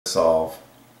solve.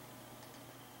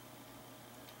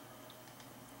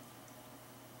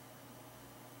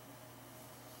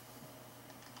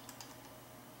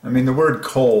 I mean, the word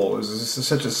coal is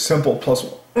such a simple plus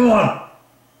one.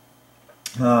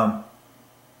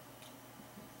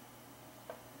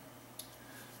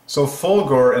 So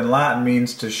fulgor in Latin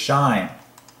means to shine.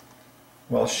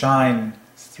 Well, shine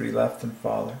is 3 left and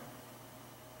Father.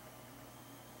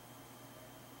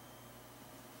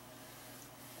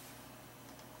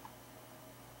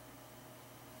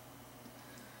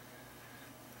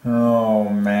 Oh,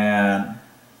 man.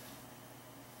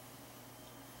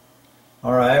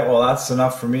 Alright, well that's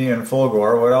enough for me in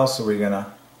fulgor. What else are we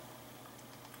gonna...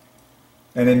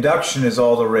 And induction is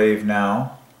all the rave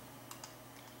now.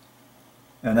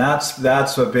 And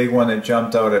that's a big one that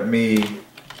jumped out at me,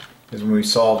 is when we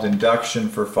solved induction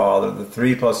for Father. The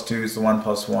 3 plus 2 is the 1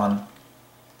 plus 1.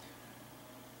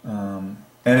 And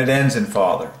it ends in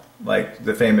Father, like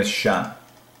the famous shun.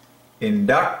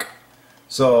 Induct.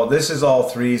 So this is all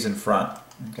 3's in front.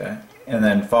 Okay? And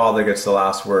then Father gets the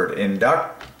last word.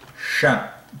 Induction.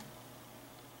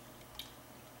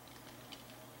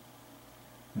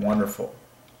 Wonderful.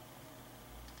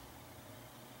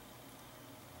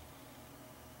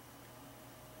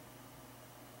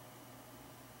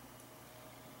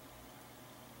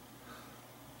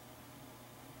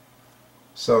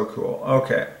 So cool.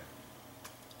 Okay.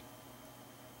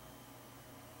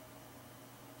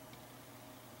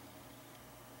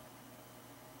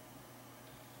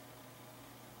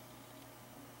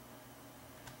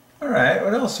 All right,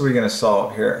 what else are we going to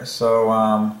solve here?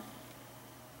 So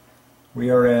we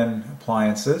are in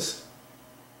appliances.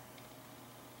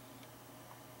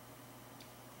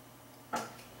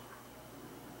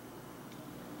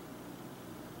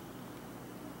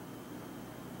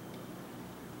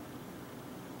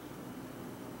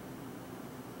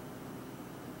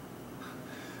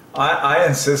 I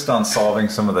insist on solving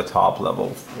some of the top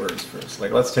level words first.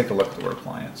 Like, let's take a look at the word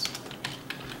appliance.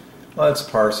 Let's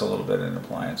parse a little bit in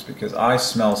appliance, because I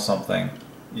smell something.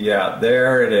 Yeah,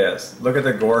 there it is. Look at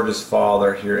the gorgeous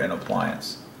Father here in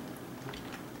appliance.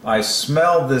 I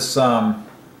smell this at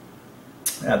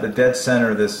the dead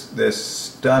center, this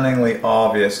stunningly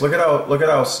obvious. Look at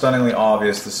how stunningly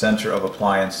obvious the center of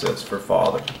appliance is for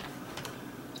Father.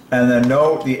 And then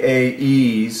note the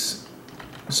AEs.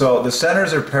 So the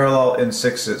centers are parallel in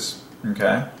 6s,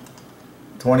 okay?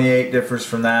 28 differs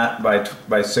from that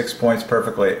by 6 points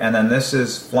perfectly. And then this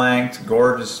is flanked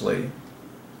gorgeously,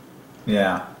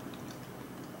 yeah,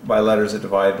 by letters that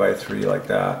divide by 3 like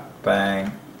that.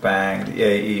 Bang, bang. The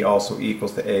AE also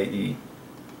equals the AE.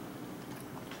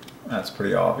 That's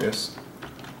pretty obvious.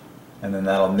 And then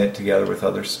that'll knit together with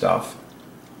other stuff.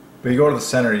 But you go to the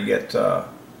center, you get a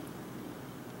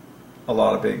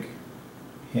lot of big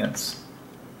hints.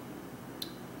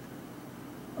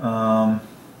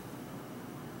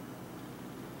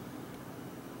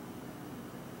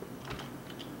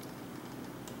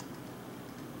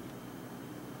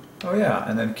 Oh yeah,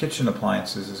 and then kitchen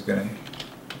appliances is going to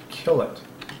kill it.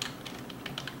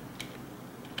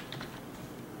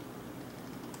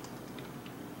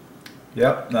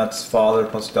 Yep, that's Father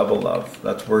plus double love.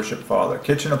 That's worship Father.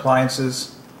 Kitchen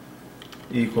appliances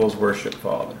equals worship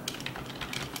Father.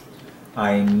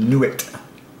 I knew it.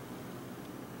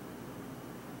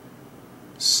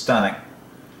 Stunning.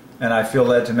 And I feel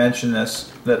led to mention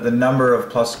this, that the number of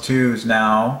plus 2's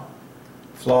now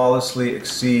flawlessly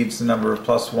exceeds the number of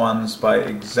plus 1's by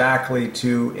exactly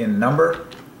 2 in number,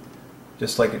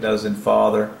 just like it does in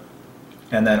Father.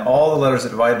 And then all the letters that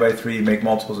divide by 3 make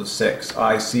multiples of 6.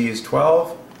 IC is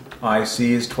 12, IC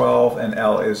is 12, and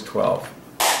L is 12.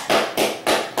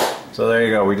 So there you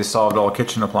go, we just solved all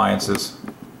kitchen appliances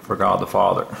for God the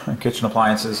Father. Kitchen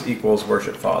appliances equals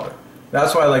worship Father.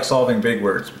 That's why I like solving big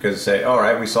words, because you say,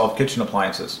 alright, we solved kitchen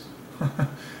appliances.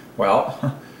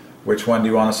 Well, which one do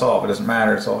you want to solve? It doesn't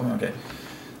matter, it's all, okay.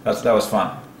 That was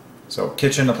fun. So,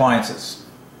 kitchen appliances.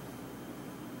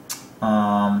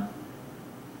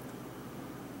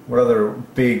 What other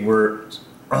big words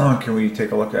can we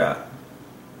take a look at?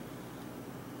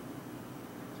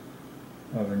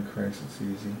 Oven, Christ, it's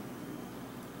easy.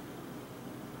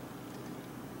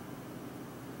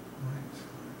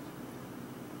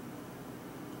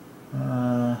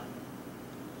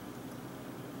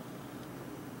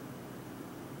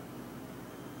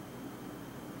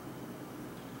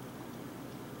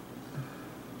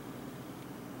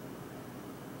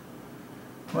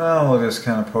 Well, we'll just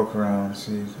kind of poke around and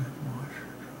see.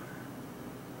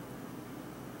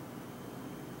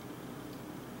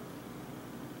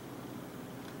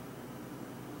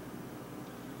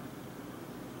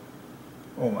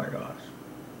 Oh my gosh.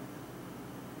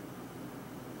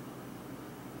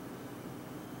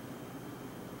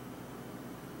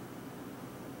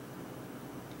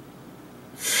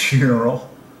 funeral.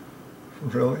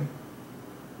 Really?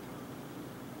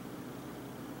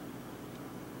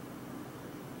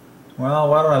 Well,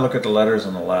 why don't I look at the letters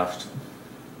on the left?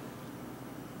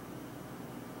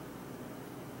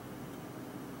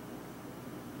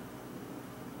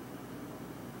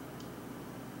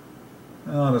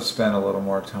 I'll just spend a little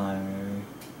more time, maybe.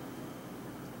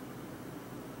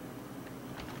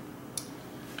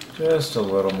 Just a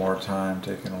little more time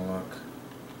taking a look.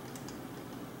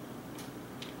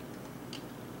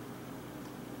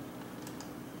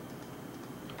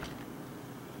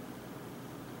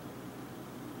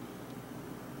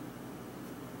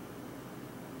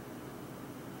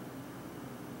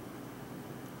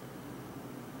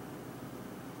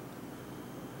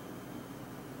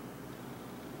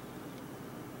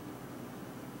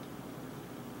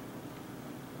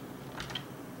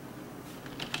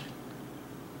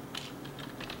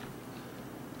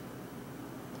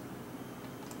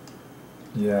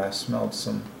 Yeah, I smelled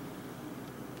some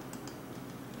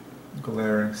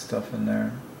glaring stuff in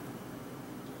there.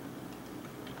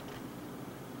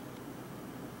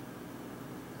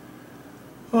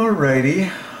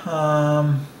 Alrighty.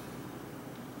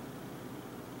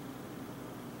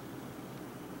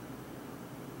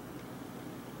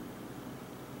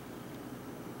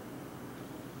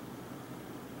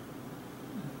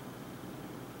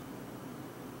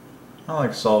 I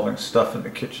like solving stuff in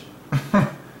the kitchen.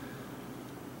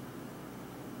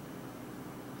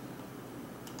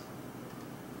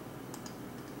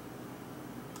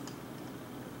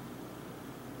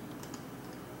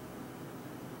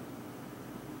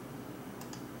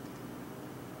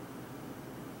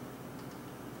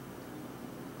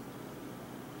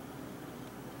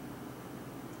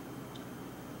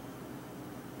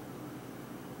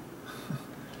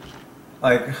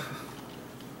 Like,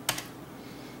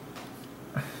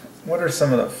 what are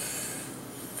some of the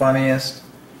funniest?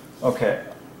 Okay,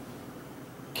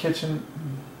 kitchen.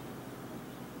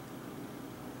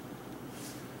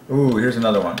 Ooh, here's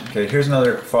another one. Okay, here's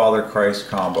another Father Christ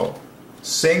combo.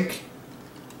 Sink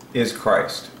is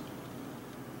Christ.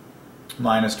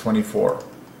 Minus 24.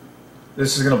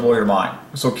 This is going to blow your mind.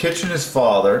 So kitchen is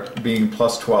Father, being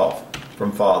plus 12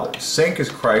 from Father. Sink is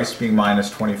Christ, being minus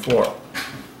 24.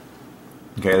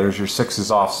 Okay, there's your sixes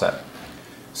offset.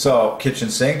 So, kitchen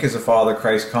sink is a Father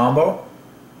Christ combo.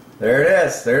 There it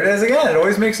is. There it is again. It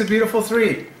always makes a beautiful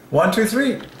 3. 1, 2,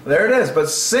 3. There it is. But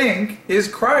sink is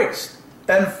Christ.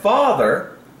 And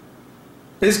Father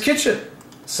is kitchen.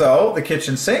 So, the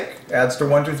kitchen sink adds to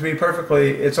 1, 2, 3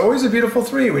 perfectly. It's always a beautiful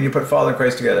 3 when you put Father and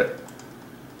Christ together.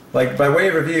 Like, by way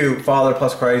of review, Father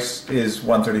plus Christ is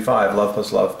 135. Love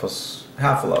plus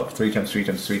half a love. 3 times 3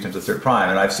 times 3 times the third prime.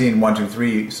 And I've seen 1, 2,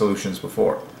 3 solutions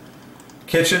before.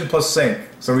 Kitchen plus sink.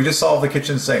 So we just solved the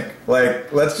kitchen sink.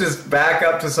 Like, let's just back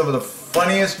up to some of the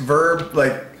funniest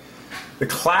like, the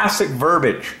classic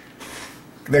verbiage.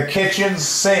 The kitchen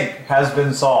sink has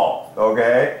been solved,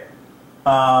 okay?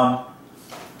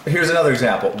 Here's another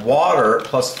example. Water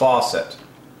plus faucet.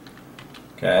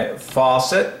 Okay,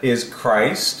 faucet is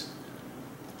Christ.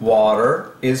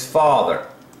 Water is Father.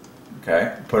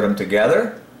 Okay, put them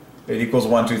together. It equals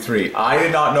 1, 2, 3. I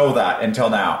did not know that until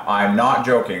now. I'm not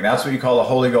joking. That's what you call a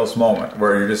Holy Ghost moment,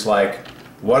 where you're just like,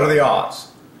 what are the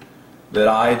odds that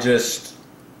I just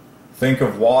think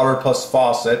of water plus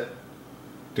faucet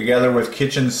together with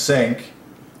kitchen sink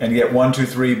and get 1, 2,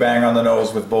 3 bang on the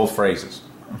nose with both phrases?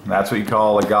 That's what you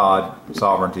call a God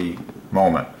sovereignty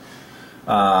moment.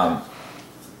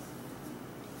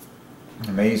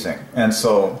 Amazing. And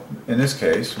so, in this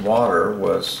case, water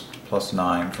was plus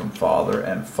 9 from Father,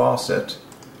 and faucet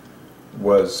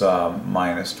was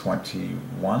minus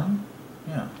 21.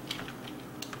 Yeah,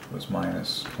 it was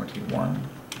minus 21,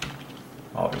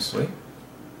 obviously,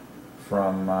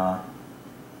 from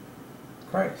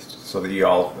Christ. So that you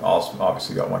all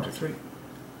obviously got 1, 2, 3.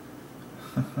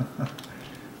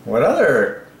 What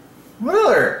other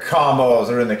combos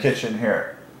are in the kitchen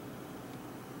here?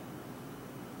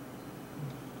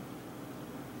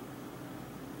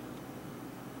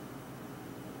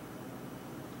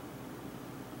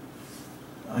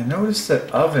 I noticed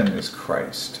that oven is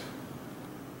Christ.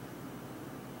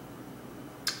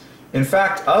 In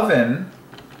fact, oven,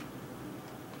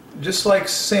 just like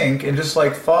sink and just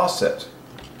like faucet,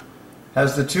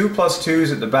 has the 2 plus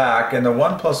 2's at the back and the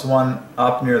 1 plus 1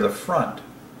 up near the front.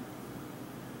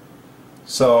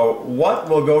 So what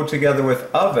will go together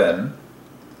with oven?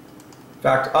 In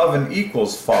fact, oven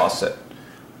equals faucet.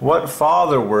 What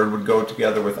Father word would go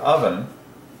together with oven?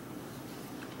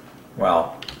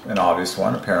 Well, an obvious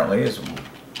one apparently is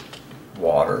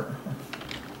water.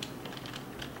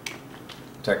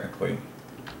 Technically,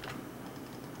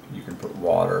 You can put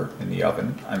water in the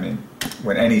oven. I mean,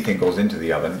 when anything goes into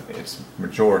the oven, it's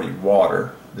majority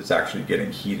water that's actually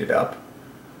getting heated up.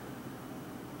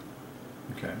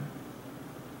 Okay.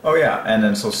 Oh yeah, and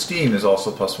then so steam is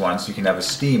also +1, so you can have a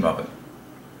steam oven.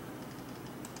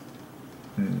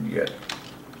 And you get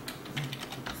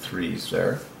 3s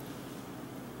there.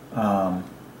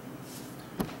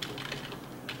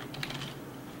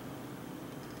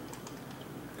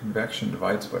 Convection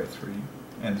divides by 3,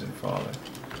 ends in Father.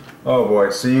 Oh boy,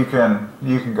 so you can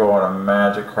go on a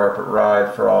magic carpet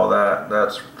ride for all that.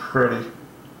 That's pretty.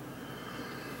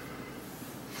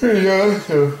 Pretty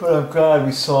awesome. But I'm glad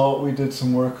we did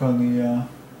some work on the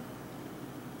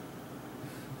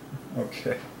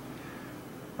okay.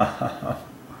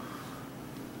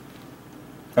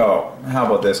 Oh, how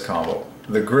about this combo?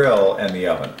 The grill and the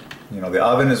oven. You know, the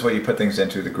oven is what you put things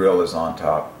into, the grill is on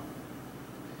top.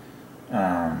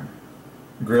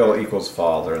 Grill equals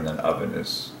Father, and then oven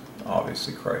is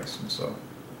obviously Christ, and so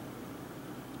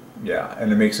yeah,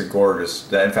 and it makes it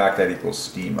gorgeous. In fact, that equals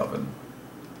steam oven.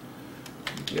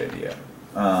 The idea.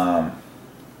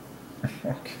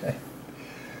 Okay.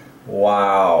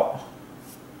 Wow.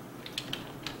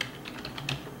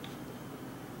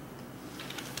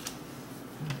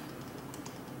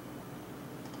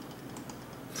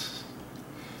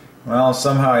 Well,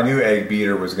 somehow I knew egg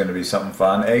beater was going to be something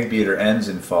fun. Egg beater ends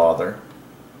in Father,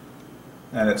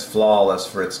 and it's flawless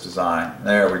for its design.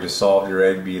 There, we just solved your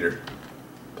egg beater.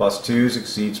 +2s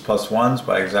exceeds +1s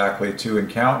by exactly 2 in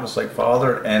count, just like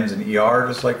Father. It ends in ER,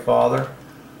 just like Father.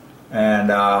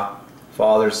 And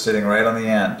Father's sitting right on the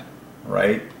end,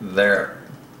 right there.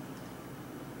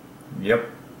 Yep,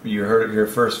 you heard it here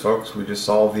first, folks. We just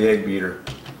solved the egg beater.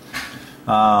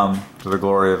 To the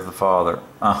glory of the Father.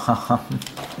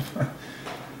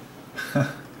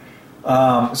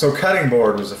 So cutting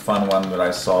board was a fun one that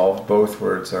I solved. Both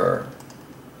words are,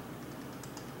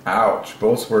 ouch,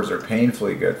 both words are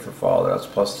painfully good for Father. That's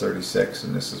 +36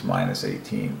 and this is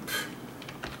 -18.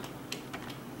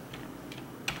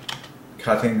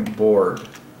 Cutting board.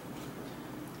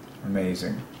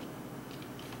 Amazing.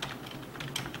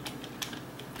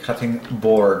 Cutting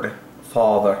board.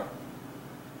 Father.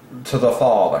 To the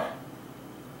Father.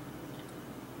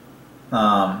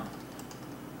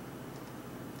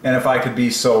 And if I could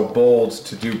be so bold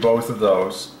to do both of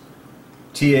those,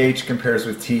 TH compares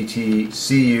with TT,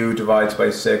 CU divides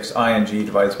by 6, ING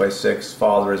divides by 6,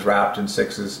 Father is wrapped in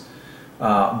 6s.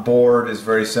 Board is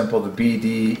very simple, the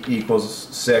BD equals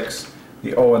 6,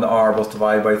 the O and the R both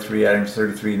divided by 3, adding to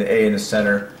 33, and the A in the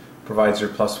center provides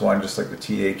your +1, just like the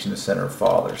TH in the center of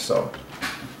Father. So,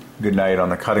 good night on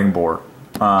the cutting board.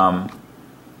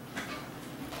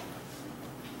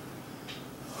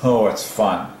 Oh, it's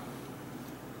fun.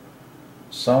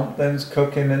 Something's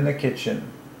cooking in the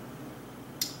kitchen.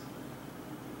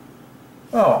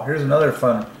 Oh, here's another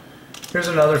fun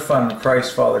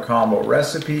Christ Father combo.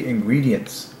 Recipe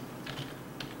ingredients.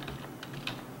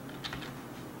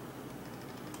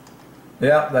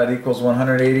 Yeah, that equals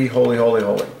 180. Holy, holy,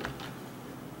 holy.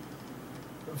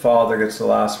 Father gets the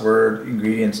last word.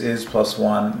 Ingredients is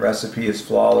 +1. Recipe is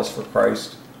flawless for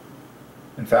Christ.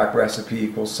 In fact, recipe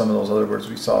equals some of those other words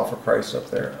we saw for Christ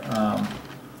up there.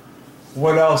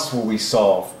 What else will we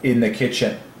solve in the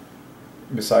kitchen?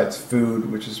 Besides food,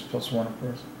 which is +1, of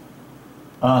course.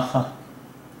 How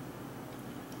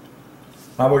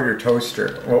about your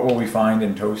toaster? What will we find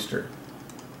in toaster?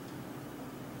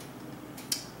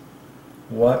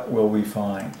 What will we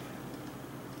find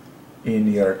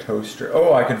in your toaster?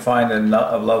 Oh, I can find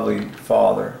a lovely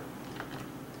Father.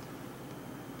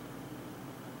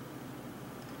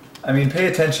 I mean, pay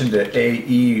attention to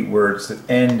AE words that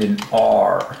end in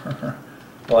R.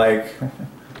 Like,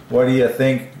 what do you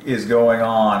think is going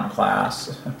on,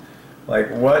 class?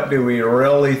 Like, what do we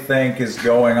really think is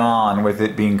going on with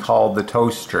it being called the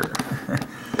toaster?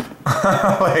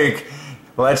 Like,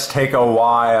 let's take a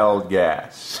wild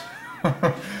guess.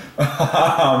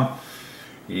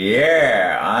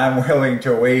 Yeah, I'm willing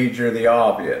to wager the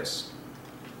obvious.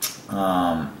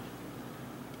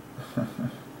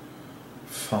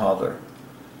 Father.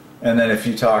 And then if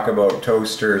you talk about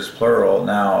toasters plural,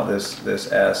 now this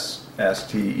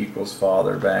ST equals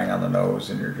Father, bang on the nose,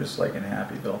 and you're just like in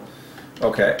Happyville.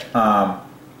 Okay.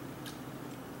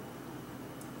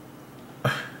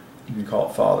 You can call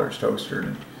it Father's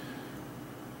toaster.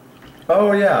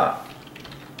 Oh yeah.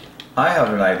 I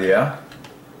have an idea.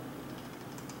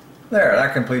 There,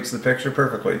 that completes the picture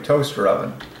perfectly. Toaster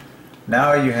oven.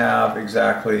 Now you have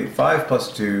exactly 5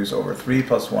 + 2s over 3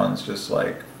 + 1s, just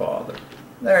like Father.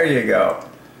 There you go.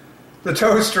 The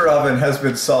toaster oven has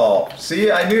been solved.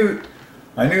 See, I knew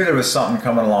there was something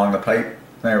coming along the pipe.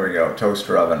 There we go.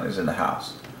 Toaster oven is in the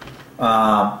house.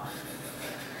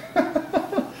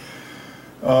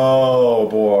 Oh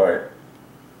boy.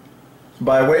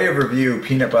 By way of review,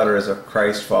 peanut butter is a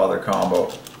Christ Father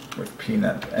combo with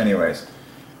peanut. Anyways,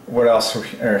 what else?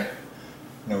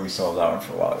 No, we solved that one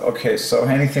for a while. Okay, so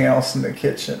anything else in the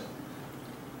kitchen?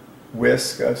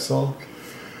 Whisk, I saw.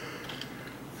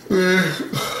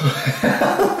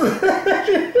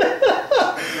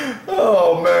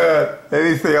 Oh man!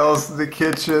 Anything else in the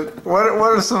kitchen? What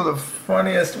are some of the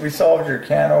funniest? We solved your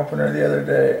can opener the other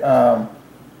day.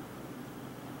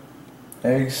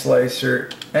 Egg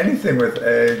slicer. Anything with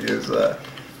egg is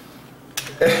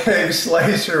egg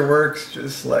slicer works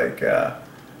just like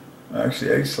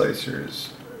actually egg slicer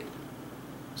is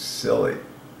silly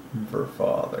for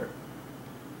Father.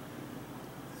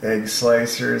 Egg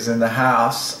slicer is in the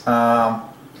house.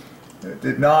 It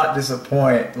did not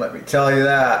disappoint, let me tell you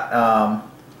that.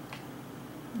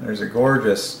 There's a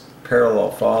gorgeous parallel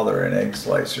Father in egg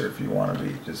slicer if you want to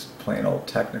be just plain old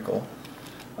technical.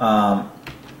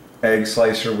 Egg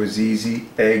slicer was easy.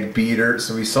 Egg beater.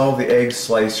 So we solved the egg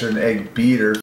slicer and egg beater.